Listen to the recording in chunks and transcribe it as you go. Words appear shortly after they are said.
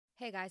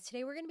Hey guys,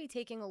 today we're going to be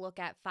taking a look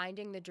at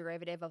finding the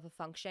derivative of a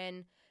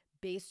function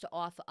based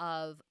off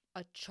of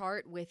a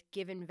chart with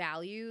given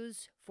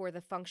values for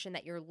the function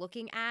that you're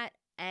looking at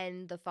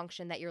and the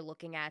function that you're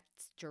looking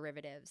at's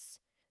derivatives.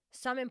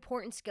 Some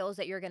important skills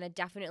that you're going to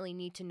definitely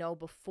need to know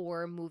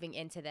before moving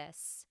into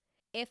this.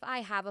 If I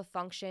have a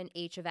function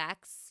h of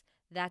x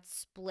that's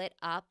split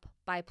up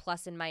by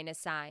plus and minus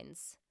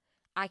signs,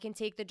 I can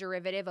take the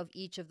derivative of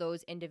each of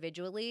those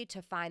individually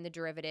to find the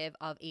derivative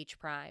of h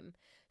prime.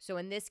 So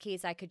in this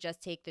case, I could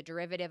just take the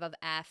derivative of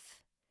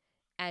f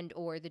and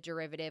or the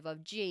derivative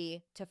of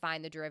g to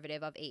find the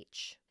derivative of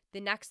h.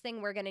 The next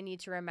thing we're going to need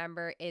to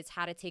remember is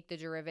how to take the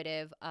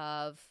derivative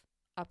of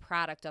a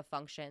product of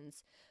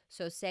functions.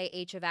 So say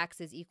h of x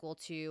is equal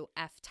to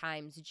f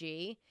times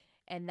g.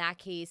 In that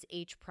case,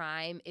 h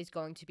prime is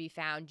going to be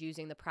found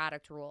using the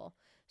product rule.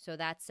 So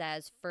that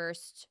says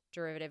first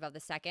derivative of the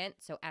second,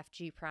 so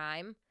fg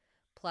prime,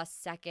 plus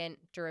second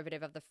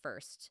derivative of the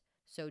first,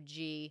 so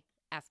g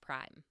f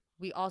prime.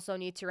 We also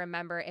need to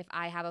remember if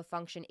I have a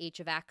function h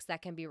of x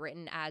that can be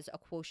written as a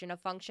quotient of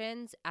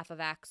functions, f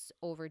of x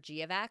over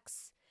g of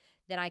x,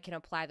 then I can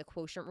apply the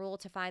quotient rule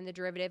to find the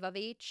derivative of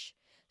h.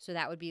 So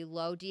that would be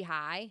low d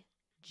high,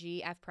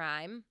 g f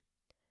prime,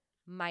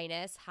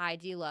 minus high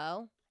d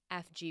low,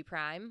 f g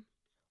prime,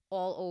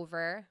 all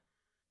over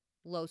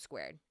low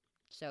squared,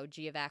 so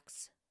g of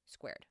x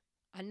squared.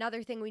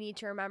 Another thing we need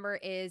to remember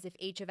is if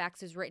h of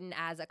x is written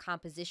as a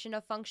composition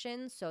of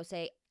functions, so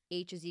say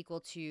h is equal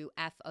to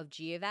f of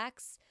g of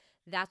x,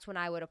 that's when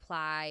I would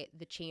apply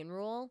the chain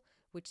rule,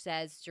 which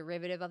says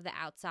derivative of the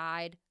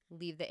outside,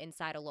 leave the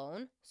inside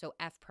alone, so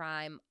f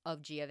prime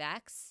of g of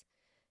x,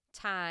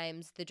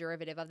 times the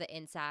derivative of the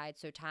inside,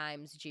 so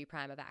times g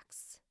prime of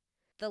x.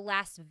 The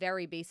last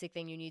very basic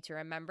thing you need to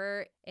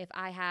remember, if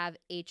I have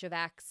h of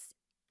x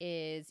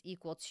is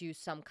equal to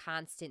some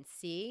constant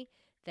c,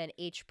 then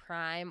h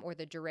prime, or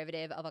the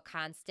derivative of a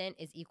constant,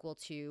 is equal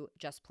to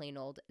just plain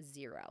old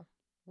 0.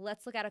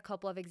 Let's look at a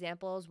couple of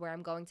examples where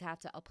I'm going to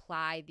have to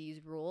apply these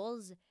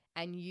rules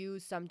and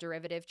use some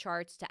derivative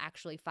charts to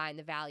actually find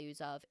the values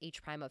of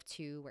h prime of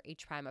 2 or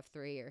h prime of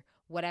 3 or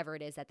whatever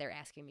it is that they're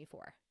asking me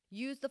for.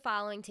 Use the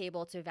following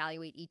table to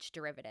evaluate each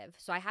derivative.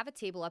 So I have a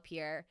table up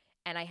here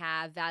and I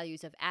have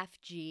values of f,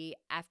 g,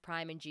 f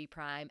prime, and g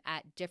prime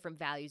at different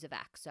values of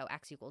x. So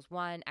x equals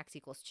 1, x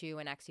equals 2,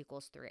 and x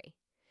equals 3.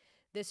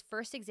 This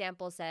first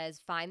example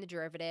says find the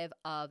derivative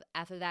of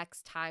f of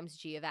x times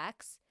g of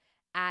x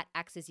at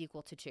x is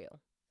equal to 2.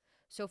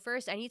 So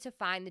first I need to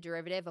find the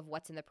derivative of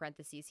what's in the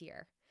parentheses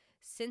here.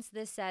 Since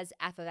this says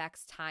f of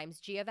x times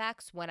g of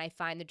x, when I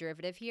find the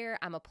derivative here,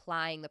 I'm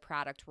applying the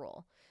product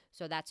rule.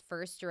 So that's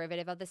first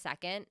derivative of the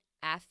second,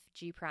 f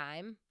g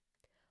prime,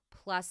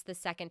 plus the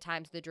second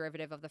times the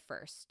derivative of the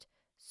first,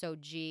 so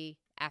g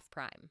f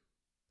prime.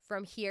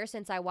 From here,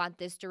 since I want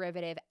this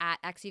derivative at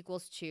x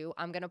equals 2,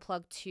 I'm going to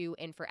plug 2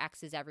 in for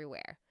x's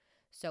everywhere.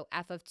 So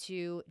f of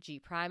 2, g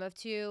prime of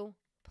 2,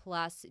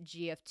 plus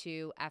g of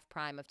 2, f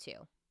prime of 2.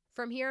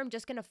 From here, I'm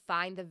just going to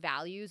find the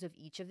values of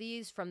each of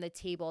these from the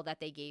table that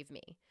they gave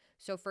me.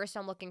 So first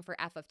I'm looking for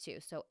f of 2.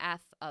 So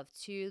f of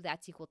 2,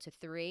 that's equal to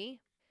 3.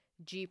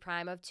 G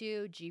prime of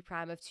 2, g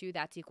prime of 2,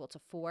 that's equal to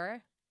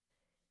 4.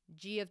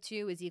 G of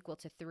 2 is equal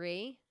to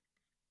 3.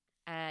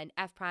 And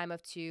f prime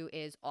of 2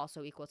 is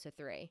also equal to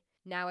 3.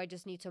 Now I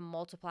just need to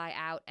multiply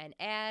out and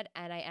add,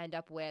 and I end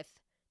up with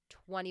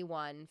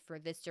 21 for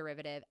this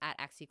derivative at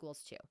x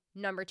equals 2.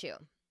 Number 2.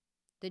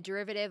 The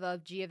derivative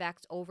of g of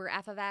x over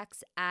f of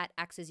x at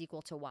x is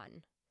equal to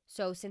 1.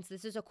 So since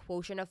this is a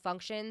quotient of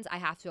functions, I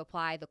have to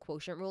apply the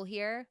quotient rule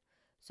here.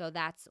 So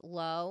that's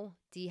low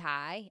d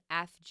high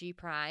f g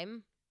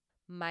prime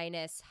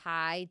minus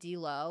high d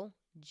low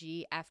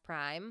g f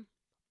prime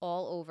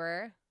all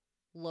over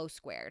low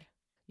squared.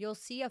 You'll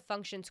see a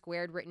function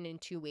squared written in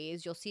two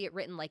ways. You'll see it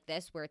written like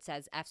this where it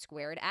says f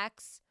squared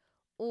x,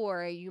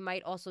 or you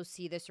might also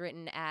see this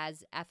written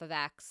as f of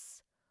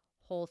x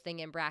whole thing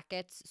in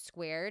brackets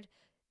squared.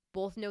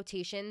 Both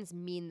notations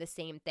mean the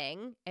same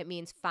thing. It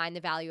means find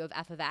the value of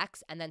f of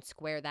x and then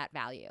square that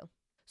value.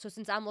 So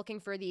since I'm looking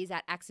for these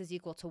at x is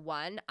equal to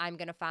 1, I'm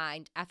going to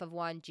find f of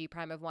 1, g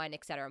prime of 1,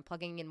 etc. I'm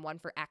plugging in 1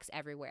 for x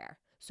everywhere.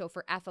 So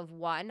for f of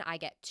 1, I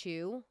get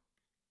 2.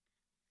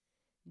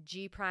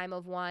 G prime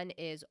of 1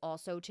 is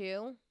also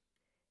 2.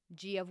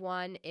 G of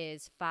 1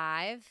 is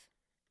 5.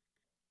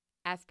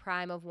 F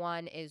prime of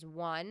 1 is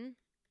 1.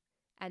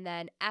 And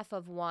then f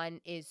of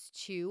 1 is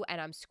 2,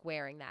 and I'm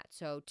squaring that.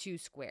 So 2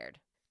 squared.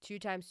 2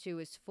 times 2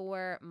 is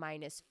 4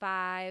 minus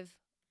 5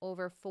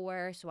 over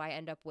 4. So I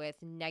end up with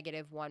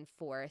negative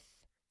 1/4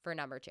 for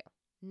number 2.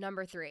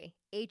 Number 3,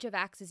 h of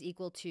x is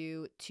equal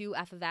to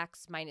 2f of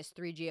x minus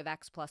 3g of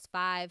x plus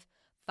 5.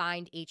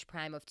 Find h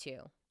prime of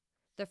 2.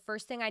 The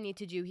first thing I need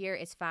to do here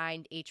is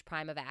find h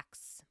prime of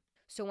x.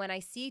 So when I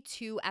see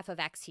 2f of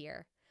x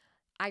here,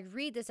 I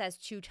read this as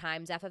 2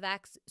 times f of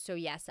x, so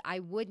yes, I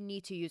would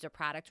need to use a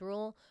product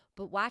rule,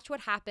 but watch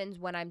what happens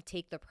when I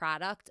take the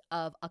product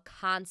of a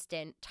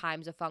constant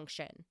times a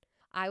function.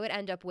 I would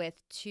end up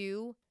with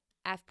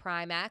 2f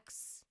prime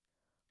x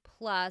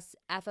plus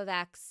f of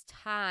x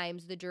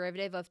times the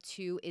derivative of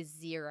 2 is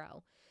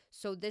 0.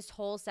 So this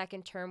whole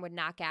second term would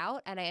knock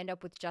out, and I end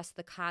up with just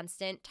the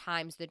constant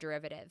times the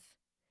derivative.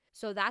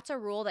 So that's a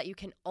rule that you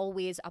can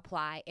always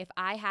apply. If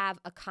I have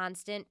a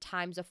constant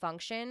times a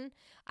function,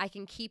 I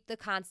can keep the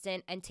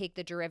constant and take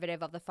the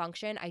derivative of the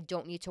function. I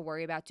don't need to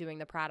worry about doing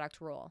the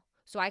product rule.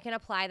 So I can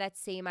apply that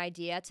same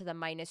idea to the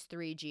minus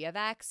 3g of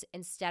x.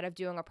 Instead of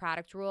doing a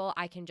product rule,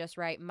 I can just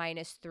write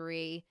minus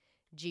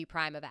 3g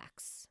prime of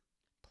x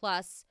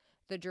plus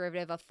the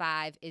derivative of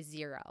 5 is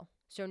 0.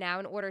 So now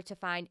in order to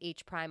find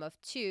h prime of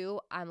 2,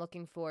 I'm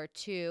looking for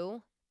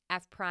 2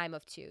 f prime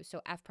of 2.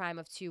 So f prime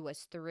of 2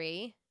 was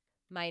 3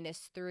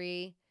 minus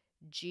 3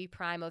 g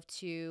prime of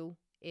 2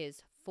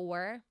 is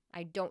 4.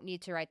 I don't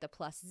need to write the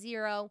plus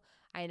 0.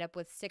 I end up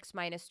with 6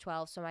 minus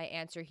 12, so my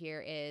answer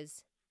here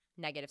is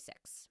negative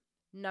 6.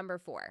 Number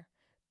 4,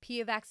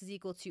 p of x is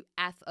equal to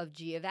f of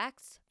g of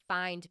x.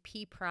 Find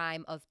p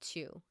prime of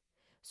 2.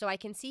 So I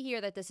can see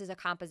here that this is a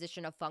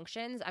composition of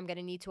functions. I'm going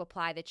to need to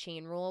apply the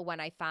chain rule when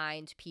I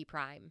find p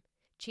prime.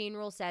 Chain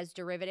rule says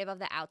derivative of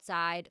the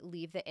outside,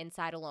 leave the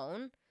inside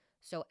alone.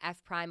 So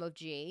f prime of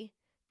g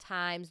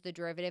times the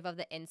derivative of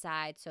the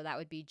inside, so that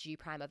would be g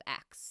prime of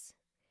x.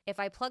 If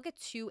I plug a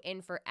 2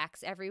 in for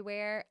x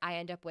everywhere, I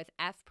end up with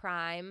f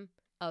prime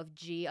of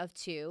g of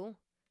 2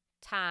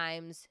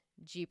 times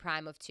g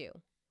prime of 2.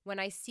 When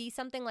I see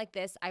something like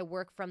this, I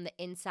work from the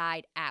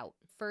inside out.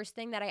 First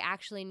thing that I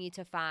actually need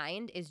to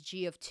find is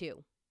g of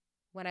 2.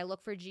 When I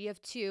look for g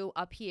of 2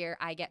 up here,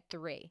 I get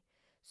 3.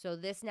 So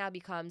this now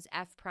becomes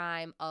f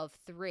prime of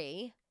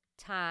 3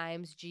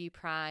 times g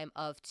prime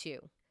of 2.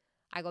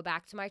 I go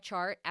back to my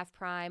chart. F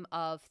prime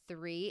of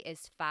 3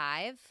 is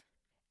 5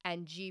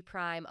 and g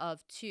prime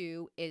of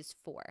 2 is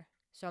 4.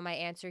 So my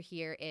answer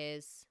here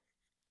is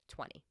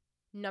 20.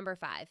 Number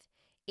 5,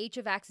 h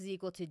of x is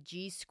equal to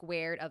g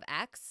squared of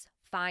x.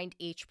 Find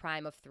h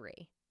prime of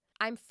 3.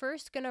 I'm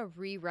first going to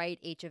rewrite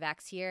h of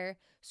x here.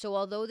 So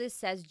although this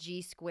says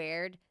g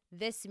squared,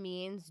 this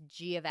means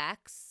g of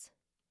x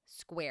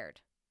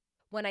squared.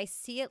 When I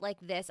see it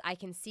like this, I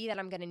can see that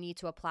I'm going to need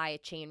to apply a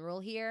chain rule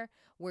here,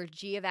 where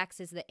g of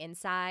x is the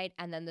inside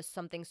and then the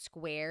something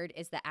squared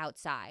is the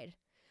outside.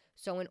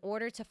 So in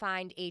order to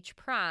find h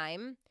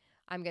prime,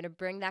 I'm going to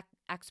bring that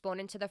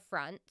exponent to the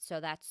front. So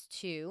that's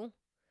 2.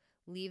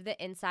 Leave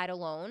the inside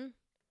alone.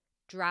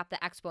 Drop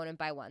the exponent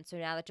by 1. So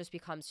now that just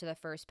becomes to the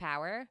first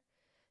power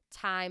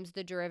times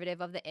the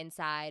derivative of the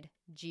inside,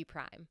 g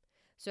prime.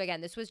 So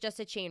again, this was just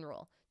a chain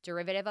rule.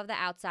 Derivative of the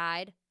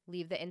outside,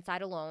 leave the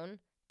inside alone,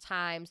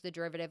 times the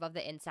derivative of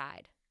the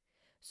inside.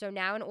 So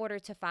now in order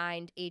to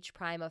find h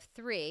prime of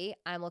 3,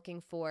 I'm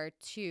looking for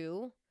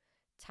 2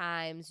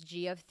 times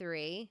g of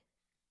 3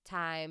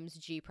 times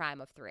g prime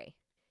of 3.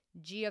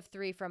 G of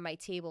 3 from my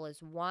table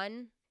is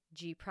 1.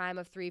 G prime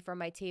of 3 from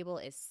my table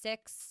is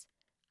 6.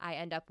 I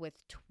end up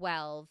with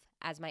 12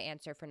 as my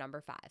answer for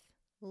number 5.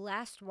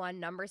 Last one,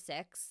 number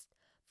 6.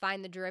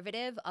 Find the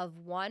derivative of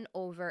 1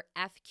 over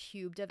f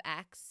cubed of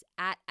x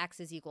at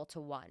x is equal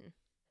to 1.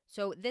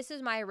 So this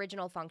is my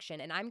original function,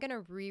 and I'm going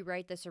to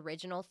rewrite this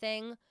original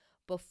thing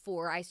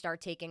before I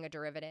start taking a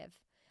derivative.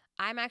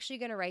 I'm actually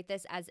going to write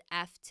this as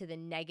f to the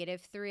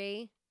negative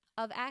 3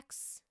 of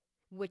x,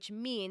 which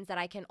means that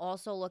I can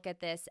also look at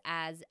this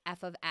as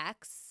f of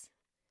x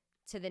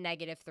to the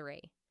negative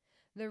 3.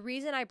 The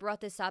reason I brought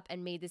this up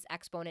and made this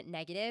exponent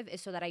negative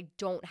is so that I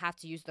don't have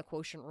to use the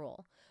quotient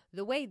rule.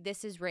 The way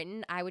this is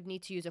written, I would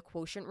need to use a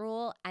quotient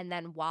rule, and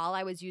then while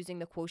I was using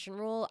the quotient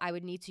rule, I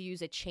would need to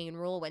use a chain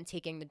rule when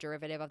taking the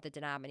derivative of the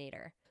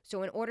denominator.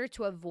 So in order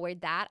to avoid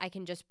that, I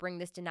can just bring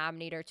this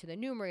denominator to the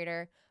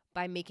numerator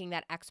by making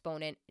that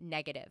exponent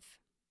negative.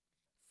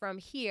 From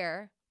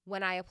here,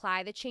 when I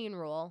apply the chain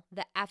rule,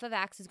 the f of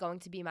x is going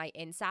to be my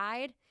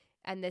inside,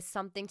 and this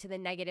something to the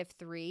negative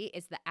 3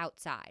 is the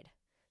outside.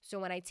 So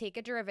when I take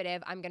a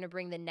derivative, I'm going to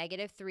bring the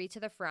negative 3 to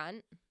the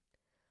front,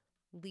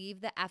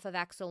 leave the f of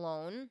x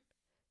alone,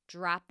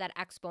 drop that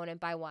exponent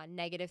by 1.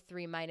 Negative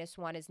 3 minus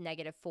 1 is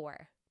negative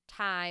 4,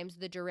 times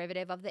the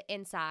derivative of the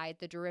inside.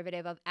 The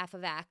derivative of f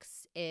of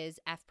x is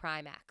f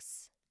prime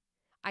x.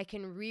 I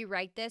can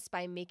rewrite this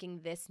by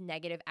making this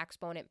negative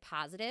exponent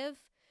positive.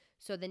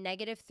 So the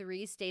negative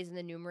 3 stays in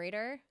the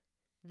numerator,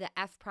 the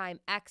f prime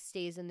x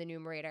stays in the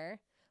numerator,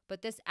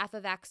 but this f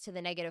of x to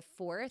the negative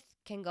 4th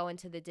can go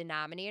into the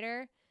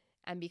denominator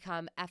and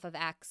become f of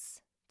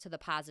x to the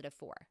positive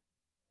 4.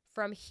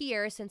 From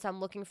here, since I'm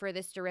looking for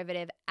this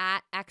derivative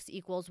at x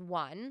equals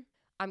 1,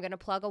 I'm going to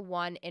plug a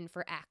 1 in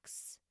for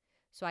x.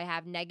 So I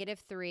have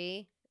negative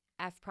 3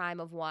 f prime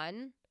of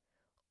 1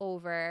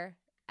 over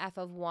f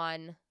of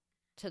 1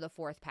 to the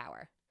 4th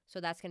power. So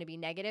that's going to be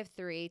negative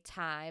 3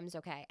 times,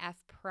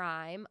 f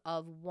prime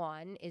of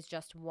 1 is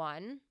just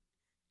 1,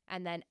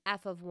 and then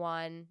f of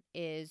 1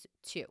 is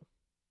 2.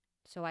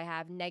 So I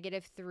have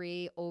negative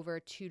 3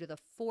 over 2 to the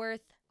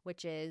 4th,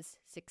 which is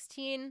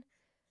 16.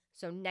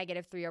 So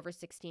negative 3 over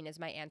 16 is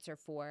my answer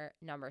for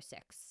number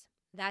 6.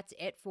 That's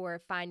it for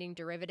finding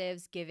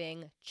derivatives,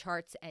 giving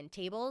charts and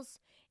tables.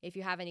 If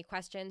you have any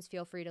questions,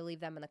 feel free to leave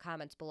them in the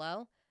comments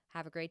below.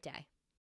 Have a great day.